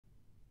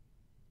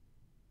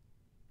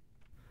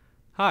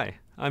Hi,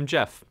 I'm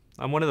Jeff.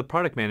 I'm one of the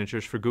product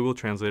managers for Google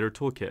Translator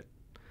Toolkit.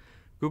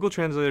 Google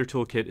Translator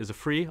Toolkit is a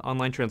free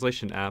online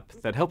translation app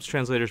that helps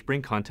translators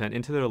bring content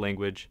into their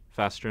language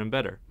faster and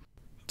better.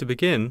 To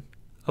begin,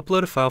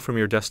 upload a file from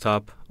your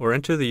desktop or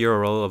enter the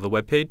URL of a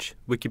web page,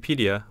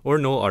 Wikipedia, or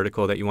Knoll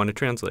article that you want to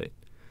translate.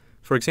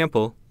 For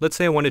example, let's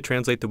say I want to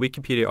translate the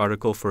Wikipedia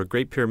article for a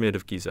Great Pyramid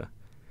of Giza.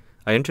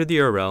 I enter the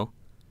URL,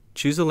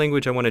 choose the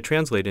language I want to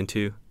translate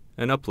into,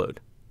 and upload.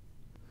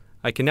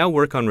 I can now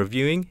work on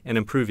reviewing and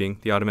improving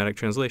the automatic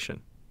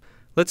translation.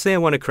 Let's say I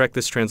want to correct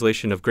this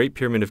translation of Great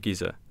Pyramid of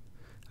Giza.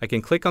 I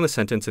can click on the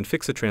sentence and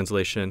fix the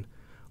translation,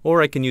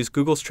 or I can use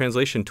Google's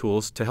translation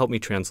tools to help me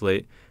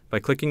translate by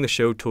clicking the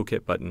Show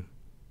Toolkit button.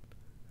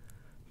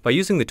 By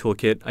using the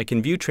toolkit, I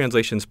can view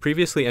translations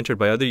previously entered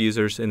by other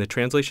users in the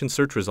Translation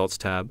Search Results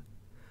tab,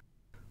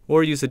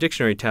 or use the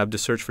Dictionary tab to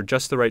search for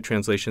just the right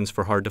translations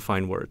for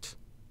hard-to-find words.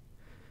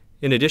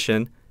 In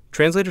addition,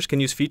 translators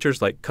can use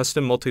features like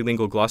custom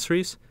multilingual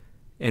glossaries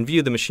and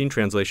view the machine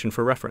translation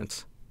for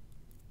reference.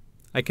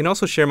 I can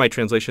also share my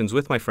translations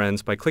with my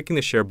friends by clicking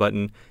the Share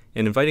button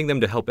and inviting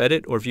them to help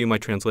edit or view my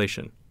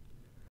translation.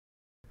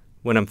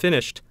 When I'm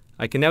finished,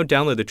 I can now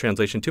download the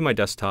translation to my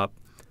desktop,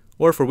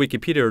 or for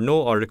Wikipedia or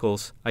Knoll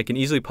articles, I can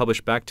easily publish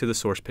back to the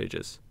source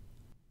pages.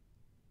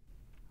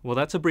 Well,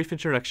 that's a brief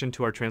introduction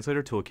to our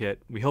Translator Toolkit.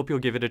 We hope you'll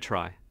give it a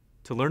try.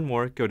 To learn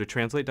more, go to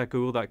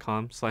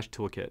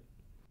translate.google.com/toolkit.